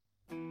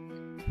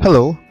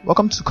Hello,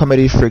 welcome to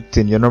Comedy Freaked,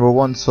 your number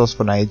one source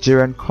for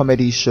Nigerian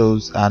comedy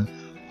shows and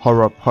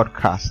horror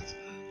podcasts.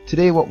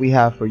 Today what we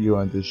have for you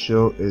on the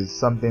show is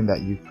something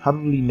that you've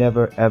probably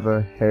never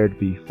ever heard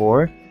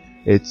before.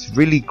 It's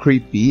really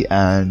creepy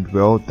and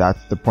well,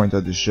 that's the point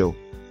of the show.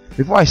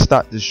 Before I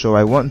start the show,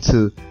 I want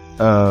to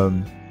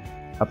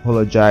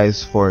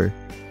apologize for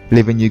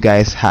leaving you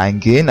guys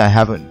hanging. I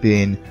haven't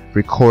been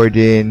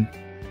recording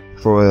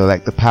for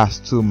like the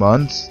past 2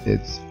 months.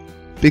 It's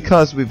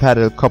because we've had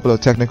a couple of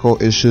technical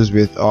issues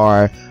with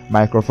our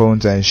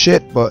microphones and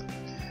shit, but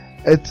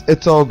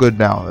it's all good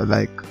now.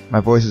 Like, my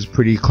voice is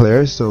pretty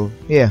clear, so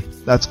yeah,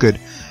 that's good.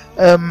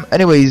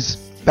 Anyways,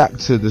 back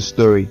to the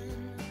story.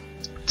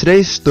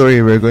 Today's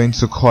story, we're going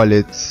to call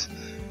it,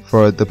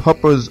 for the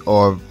purpose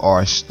of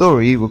our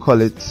story, we'll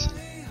call it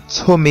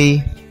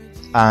Tommy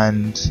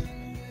and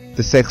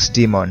the Sex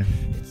Demon.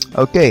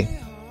 Okay,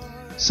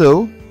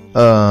 so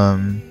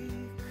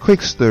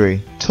quick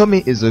story.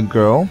 Tommy is a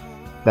girl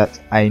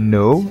that I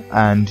know,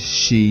 and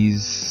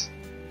she's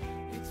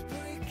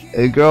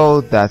a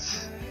girl that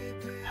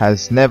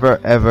has never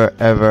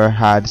ever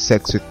had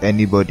sex with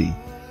anybody.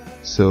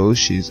 So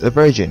she's a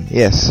virgin.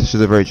 Yes,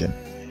 she's a virgin.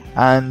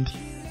 And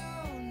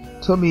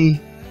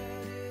Tommy,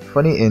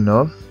 funny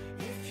enough,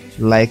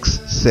 likes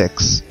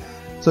sex.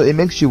 So it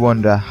makes you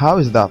wonder, how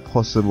is that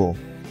possible?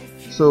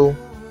 So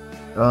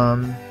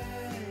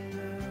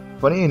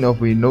funny enough,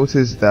 we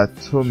noticed that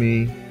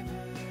Tommy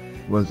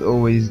was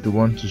always the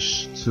one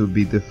to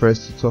be the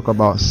first to talk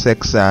about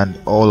sex and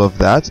all of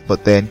that,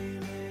 but then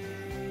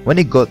when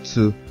it got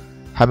to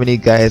how many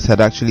guys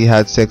had actually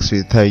had sex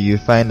with her, you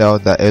find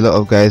out that a lot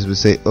of guys would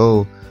say,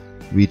 oh,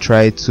 we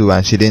tried to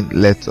and she didn't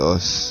let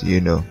us, you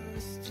know.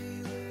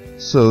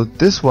 So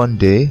this one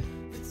day,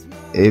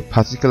 a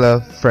particular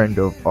friend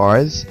of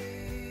ours,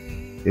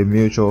 a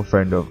mutual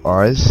friend of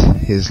ours,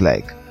 he's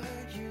like,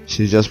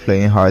 she's just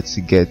playing hard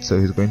to get, so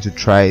he's going to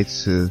try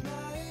to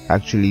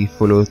actually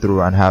follow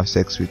through and have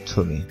sex with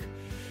Tommy.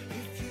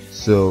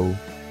 So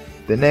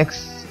the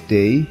next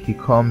day he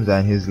comes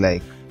and he's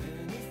like,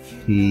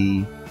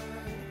 he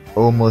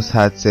almost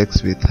had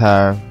sex with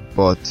her,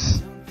 but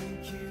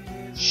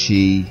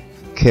she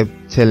kept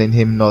telling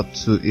him not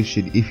to if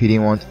he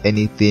didn't want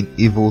anything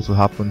evil to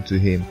happen to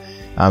him.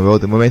 And well,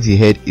 the moment he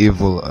heard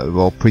evil,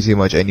 well, pretty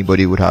much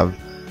anybody would have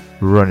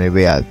run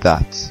away at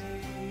that.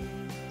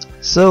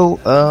 So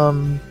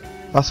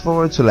fast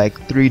forward to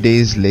like 3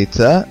 days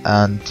later,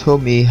 and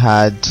Tommy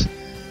had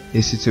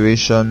a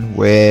situation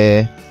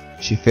where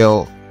she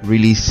felt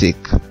really sick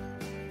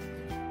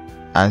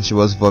and she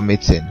was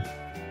vomiting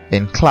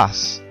in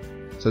class.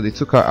 So they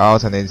took her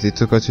out and then they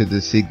took her to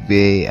the sick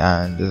bay,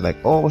 and they're like,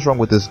 oh, what's wrong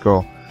with this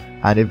girl?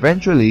 And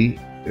eventually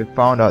they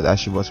found out that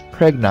she was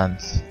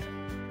pregnant.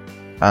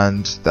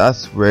 And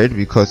that's weird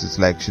because it's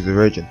like she's a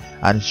virgin,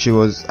 and she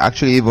was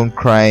actually even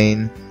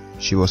crying.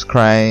 She was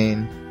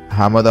crying.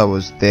 Her mother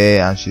was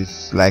there, and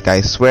she's like, I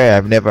swear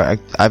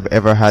I've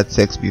ever had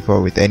sex before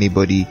with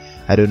anybody.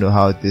 I don't know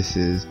how this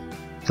is.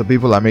 So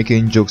people are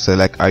making jokes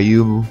like, are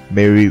you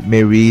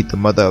Mary, the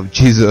mother of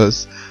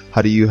Jesus?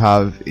 How do you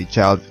have a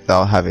child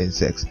without having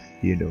sex?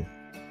 You know.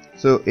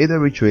 So either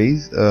which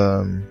ways,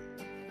 a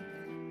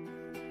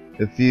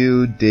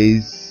few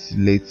days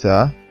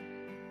later,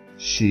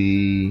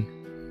 she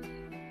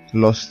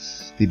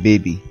lost the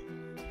baby,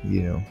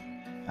 you know,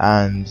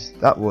 and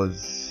that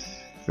was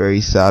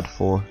very sad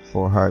for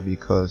her,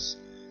 because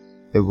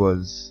it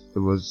was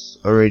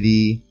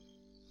already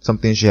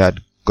something she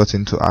had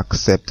gotten to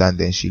accept, and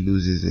then she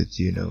loses it,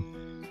 you know.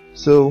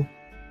 So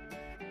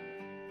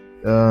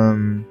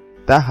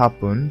that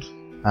happened,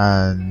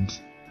 and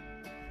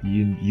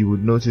you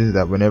would notice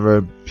that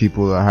whenever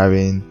people are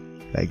having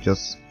like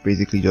just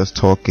basically just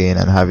talking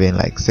and having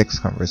like sex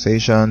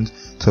conversations,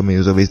 Tommy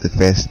was always the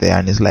first there,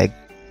 and it's like,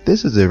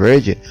 this is a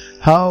virgin,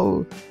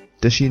 how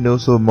does she know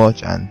so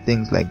much, and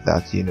things like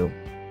that, you know.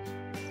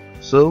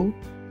 So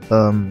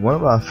one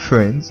of our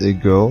friends, a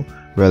girl,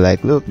 we're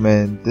like, look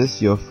man,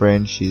 this your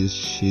friend,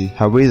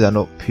 her ways are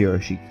not pure.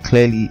 She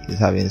clearly is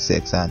having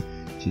sex and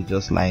she's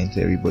just lying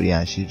to everybody,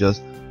 and she's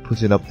just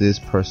putting up this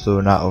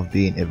persona of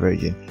being a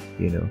virgin,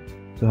 you know.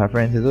 So her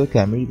friend says, okay,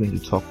 I'm really going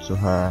to talk to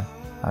her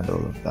and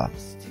all of that,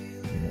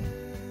 you know.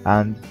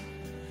 And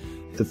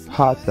the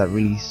part that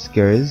really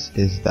scares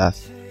is that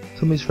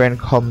Tommy's friend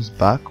comes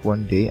back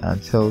one day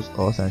and tells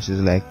us, and she's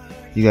like,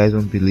 you guys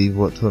won't believe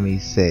what Tommy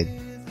said.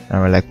 And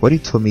we're like, what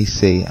did Tommy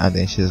say? And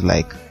then she's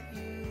like,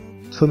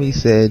 Tommy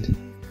said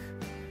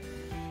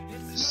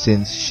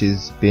since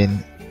she's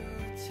been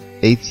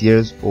 8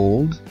 years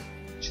old,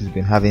 she's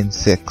been having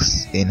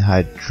sex in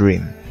her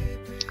dream.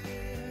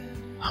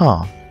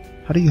 How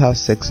do you have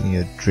sex in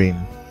your dream?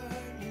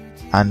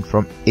 And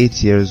from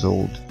 8 years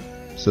old.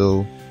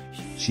 So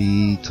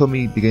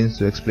Tommy begins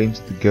to explain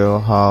to the girl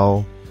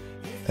how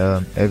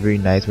every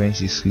night when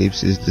she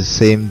sleeps is the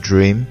same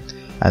dream,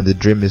 and the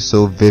dream is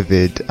so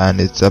vivid, and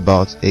it's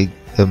about a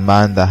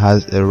man that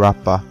has a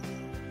rapper,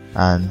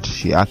 and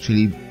she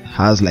actually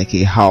has like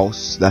a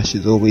house that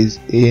she's always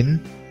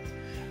in,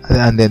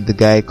 and then the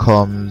guy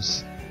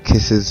comes,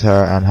 kisses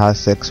her and has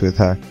sex with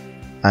her.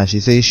 and she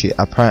says she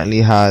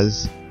apparently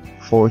has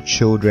 4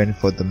 children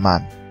for the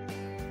man.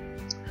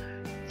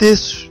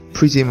 This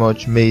pretty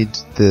much made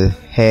the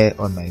hair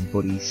on my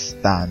body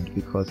stand,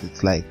 because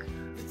it's like,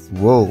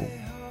 whoa,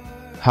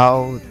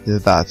 how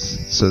is that?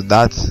 So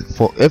that's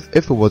for if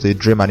it was a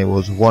dream and it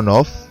was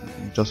one-off,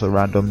 just a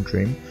random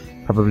dream,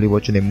 probably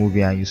watching a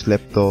movie and you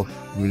slept off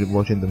really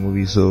watching the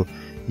movie, so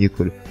you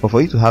could, but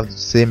for you to have the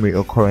same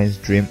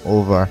reoccurrence dream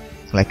over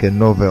like a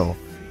novel,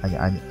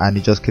 and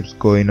it just keeps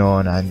going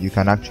on, and you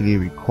can actually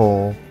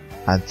recall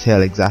and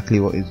tell exactly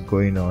what is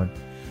going on,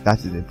 that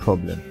is a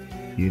problem,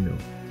 you know.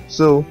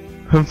 So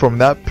from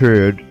that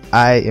period,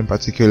 I in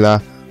particular,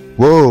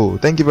 whoa,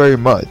 thank you very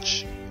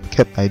much,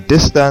 kept my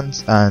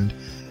distance, and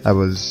I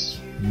was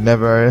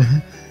never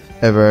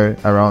ever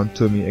around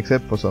Tomi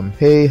except for some,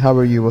 hey, how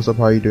are you, what's up,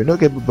 how are you doing,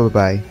 okay, bye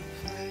bye,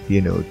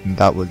 you know,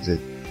 that was it.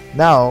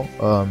 Now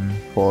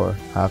for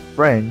her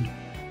friend,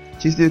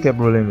 she still kept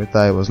rolling with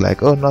her. It was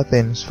like, oh,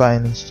 nothing, it's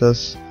fine, it's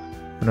just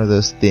one of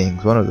those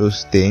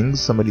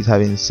things, somebody's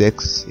having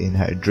sex in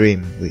her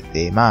dream with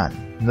a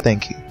man. No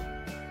thank you,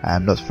 I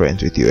am not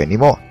friends with you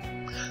anymore.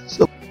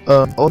 So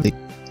only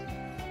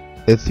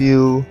a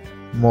few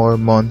more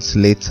months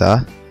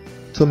later,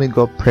 Tomi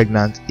got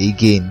pregnant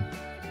again,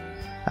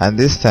 and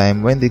this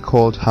time when they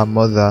called her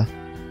mother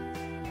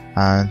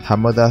and her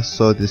mother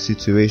saw the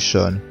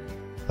situation,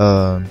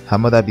 her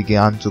mother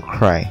began to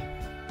cry,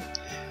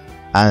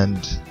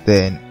 and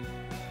then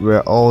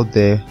we're all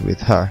there with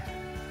her.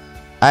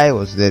 I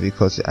was there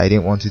because I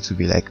didn't want it to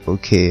be like,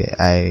 okay,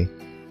 I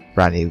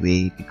ran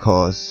away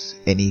because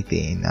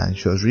anything, and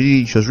she was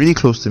really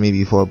close to me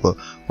before, but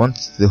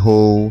once the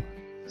whole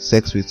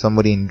sex with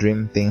somebody in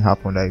dream thing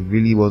happened, I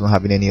really wasn't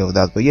having any of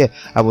that. But yeah,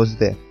 I was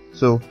there.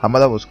 So her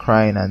mother was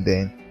crying, and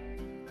then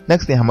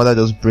next thing her mother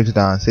just breaks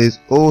down and says,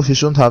 oh, she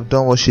shouldn't have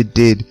done what she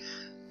did.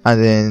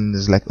 And then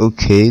it's like,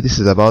 okay, this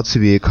is about to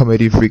be a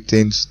comedy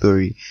freaking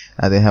story.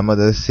 And then her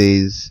mother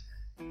says,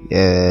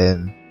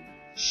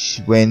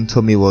 when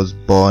Tomi was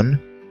born,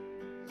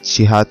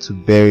 she had to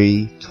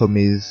bury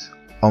Tomi's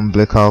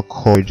umbilical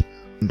cord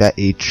under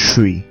a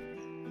tree,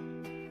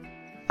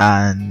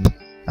 and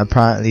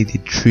apparently the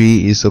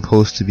tree is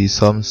supposed to be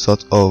some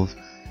sort of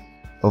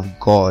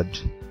God,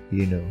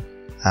 you know,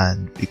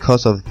 and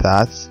because of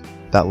that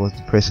was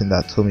the person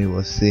that Tomi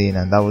was seeing,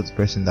 and that was the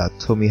person that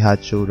Tomi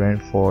had children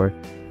for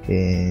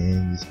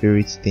in the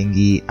spirit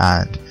thingy.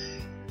 And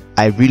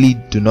I really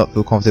do not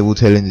feel comfortable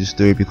telling this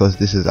story because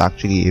this is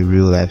actually a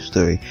real life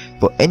story.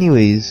 But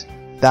anyways,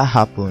 that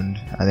happened,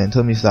 and then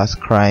Tomi starts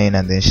crying,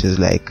 and then she's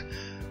like,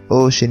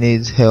 oh, she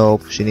needs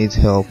help,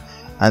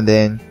 and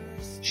then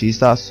she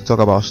starts to talk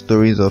about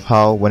stories of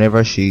how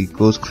whenever she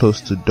goes close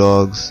to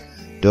dogs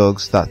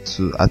start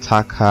to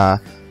attack her,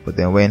 but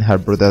then when her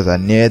brothers are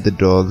near the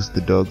dogs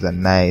are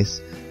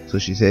nice. So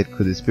she said,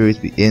 could the spirits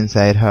be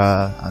inside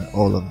her and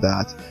all of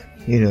that,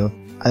 you know.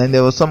 And then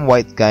there was some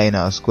white guy in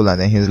our school,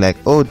 and then he was like,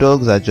 oh,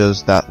 dogs are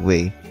just that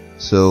way,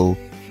 so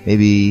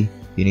maybe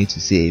you need to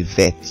see a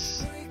vet,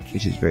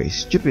 which is very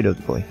stupid of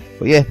the boy.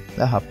 But yeah,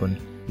 that happened,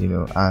 you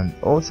know. And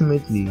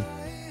ultimately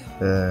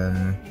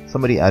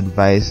somebody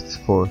advised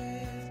for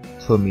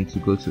Tomi to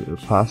go to a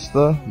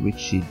pastor, which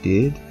she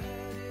did,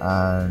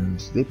 and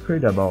they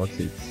prayed about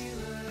it,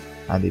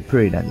 and they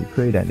prayed,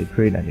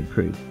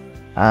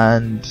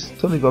 and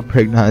Tomi got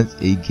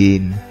pregnant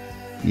again,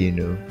 you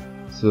know.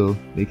 So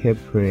they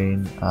kept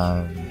praying,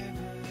 and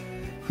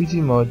pretty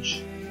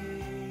much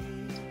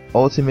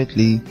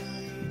ultimately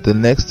the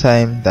next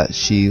time that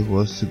she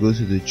was to go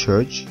to the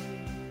church,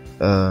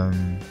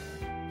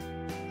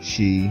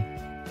 she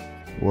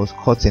was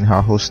caught in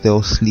her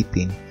hostel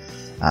sleeping,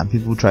 and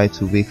people tried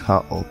to wake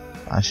her up,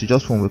 and she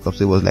just won't wake up.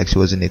 So it was like she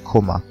was in a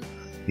coma,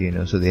 you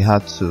know. So they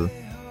had to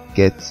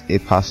get a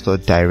pastor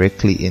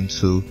directly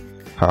into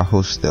her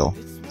hostel.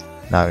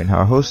 Now in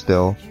her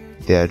hostel,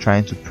 they are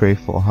trying to pray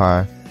for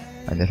her,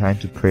 and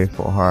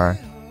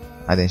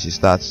then she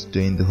starts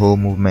doing the whole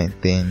movement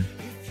thing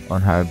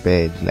on her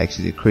bed like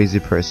she's a crazy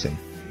person,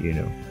 you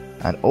know.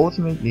 And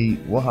ultimately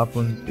what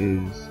happens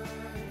is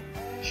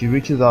she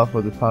reaches out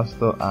for the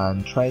pastor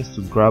and tries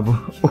to grab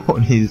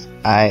on his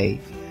eye,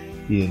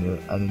 you know,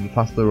 and then the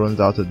pastor runs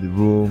out of the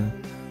room,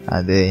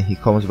 and then he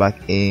comes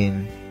back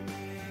in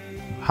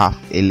half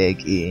a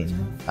leg in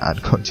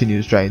and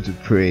continues trying to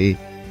pray,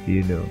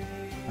 you know.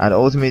 And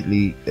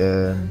ultimately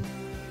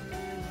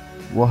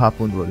what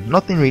happened was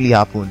nothing really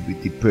happened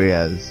with the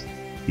prayers,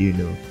 you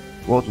know.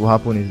 What will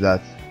happen is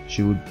that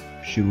she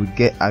would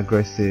get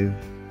aggressive,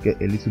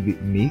 get a little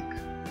bit meek,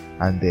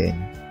 and then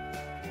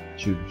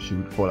she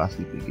would fall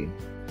asleep again.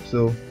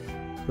 So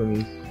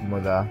Tomi's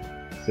mother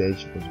said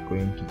she was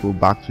going to go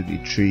back to the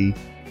tree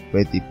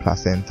where the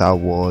placenta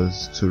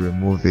was to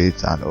remove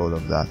it and all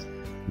of that,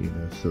 you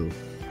know. So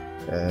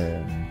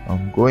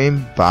on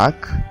going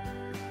back,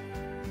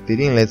 they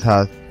didn't let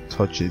her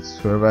touch it,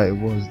 whoever it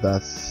was,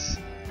 that's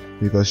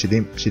because she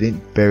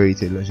didn't bury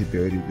it alone. She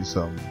buried it with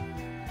some,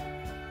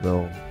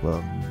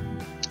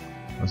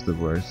 what's the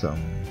word,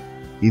 some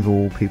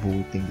evil people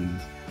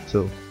thingies.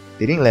 So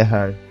they didn't let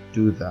her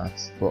do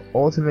that. But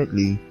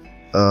ultimately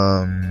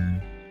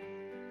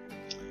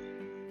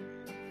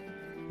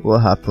what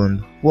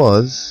happened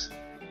was,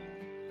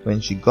 when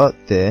she got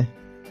there,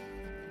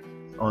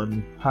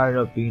 on her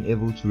not being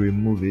able to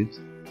remove it,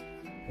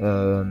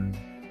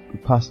 the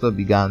pastor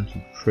began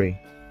to pray.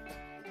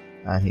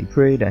 And he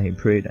prayed and he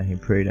prayed and he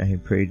prayed and he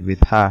prayed with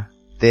her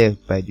there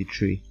by the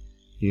tree,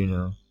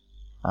 And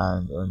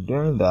on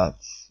doing that,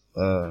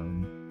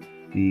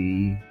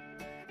 the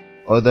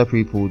other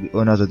people, the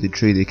owners of the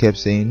tree, they kept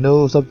saying,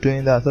 no, stop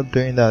doing that, stop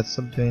doing that,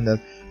 stop doing that.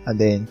 And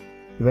then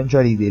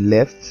eventually they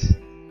left,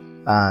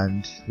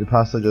 and the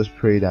pastor just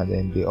prayed, and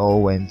then they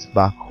all went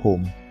back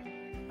home.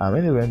 And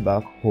when they went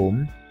back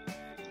home,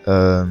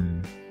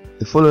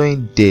 the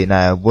following day,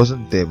 now I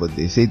wasn't there, but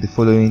they say the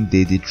following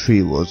day the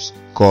tree was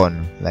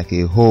gone, like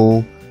a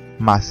whole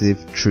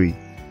massive tree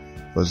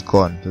was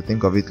gone. So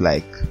think of it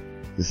like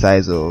the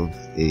size of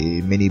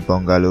a mini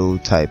bungalow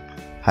type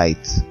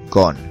height,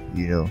 gone,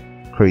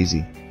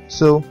 crazy.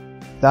 So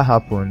that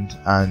happened,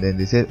 and then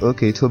they said,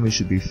 okay, Tommy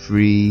should be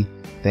free,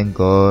 thank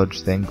God,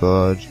 blah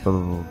blah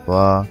blah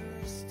blah.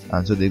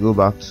 And so they go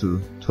back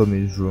to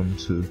Tommy's room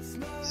to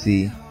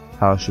see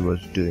how she was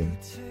doing,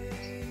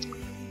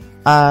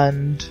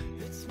 and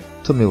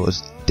Tommy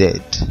was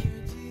dead.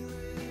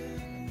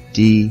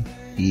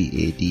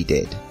 D-E-A-D,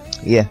 dead.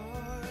 Yeah,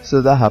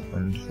 so that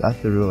happened. That's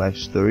the real life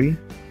story,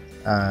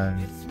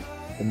 and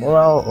the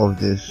moral of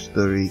this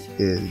story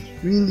is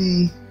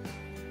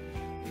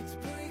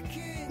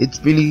it's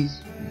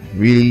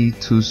really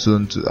too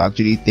soon to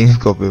actually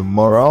think of a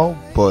moral,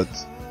 but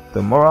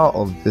the moral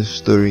of this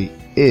story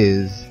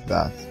is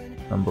that,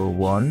 number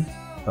one,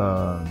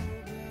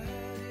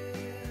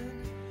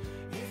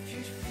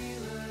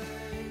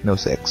 no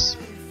sex.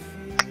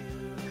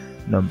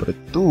 Number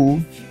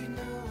two,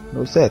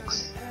 no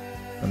sex.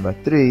 Number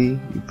three,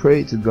 you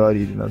pray to God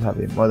you do not have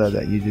a mother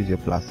that uses your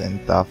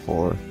placenta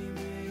for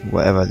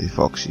whatever the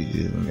fuck she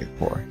using it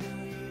for.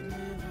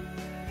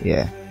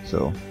 Yeah,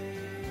 so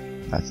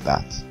that's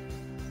that.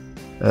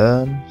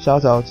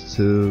 Shout out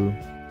to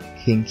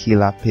King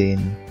Killer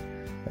Pain.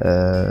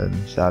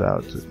 Shout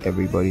out to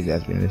everybody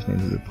that's been listening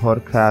to the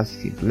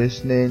podcast. Keep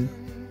listening.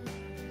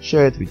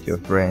 Share it with your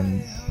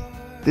friends.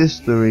 This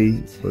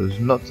story was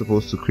not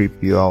supposed to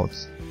creep you out,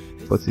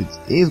 but it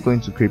is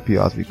going to creep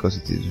you out because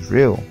it is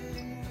real.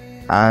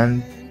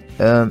 And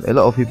a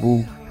lot of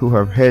people who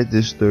have heard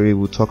this story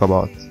will talk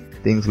about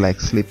things like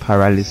sleep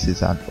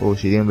paralysis, and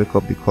she didn't wake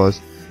up because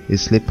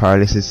it's sleep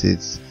paralysis,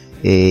 it's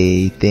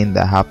a thing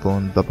that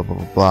happened, blah blah blah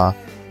blah blah.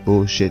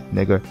 Bullshit,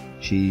 nigga.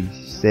 She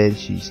said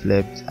she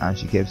slept and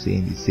she kept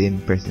seeing the same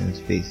person's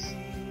face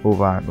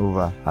over and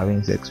over,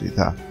 having sex with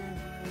her.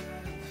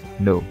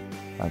 No,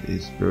 that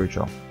is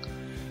spiritual.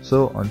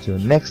 So until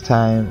next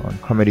time on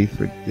Comedy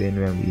Freaking,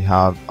 when we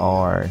have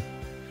our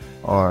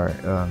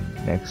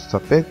next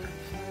topic,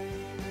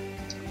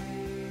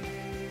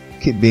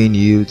 keep being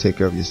you, take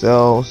care of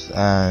yourselves,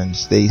 and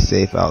stay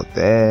safe out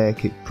there.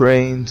 Keep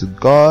praying to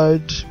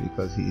God,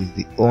 because He is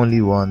the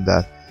only one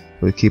that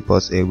will keep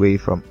us away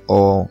from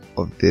all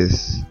of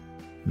this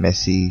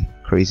messy,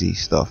 crazy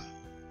stuff.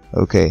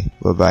 Okay,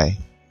 bye bye.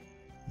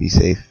 Be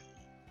safe.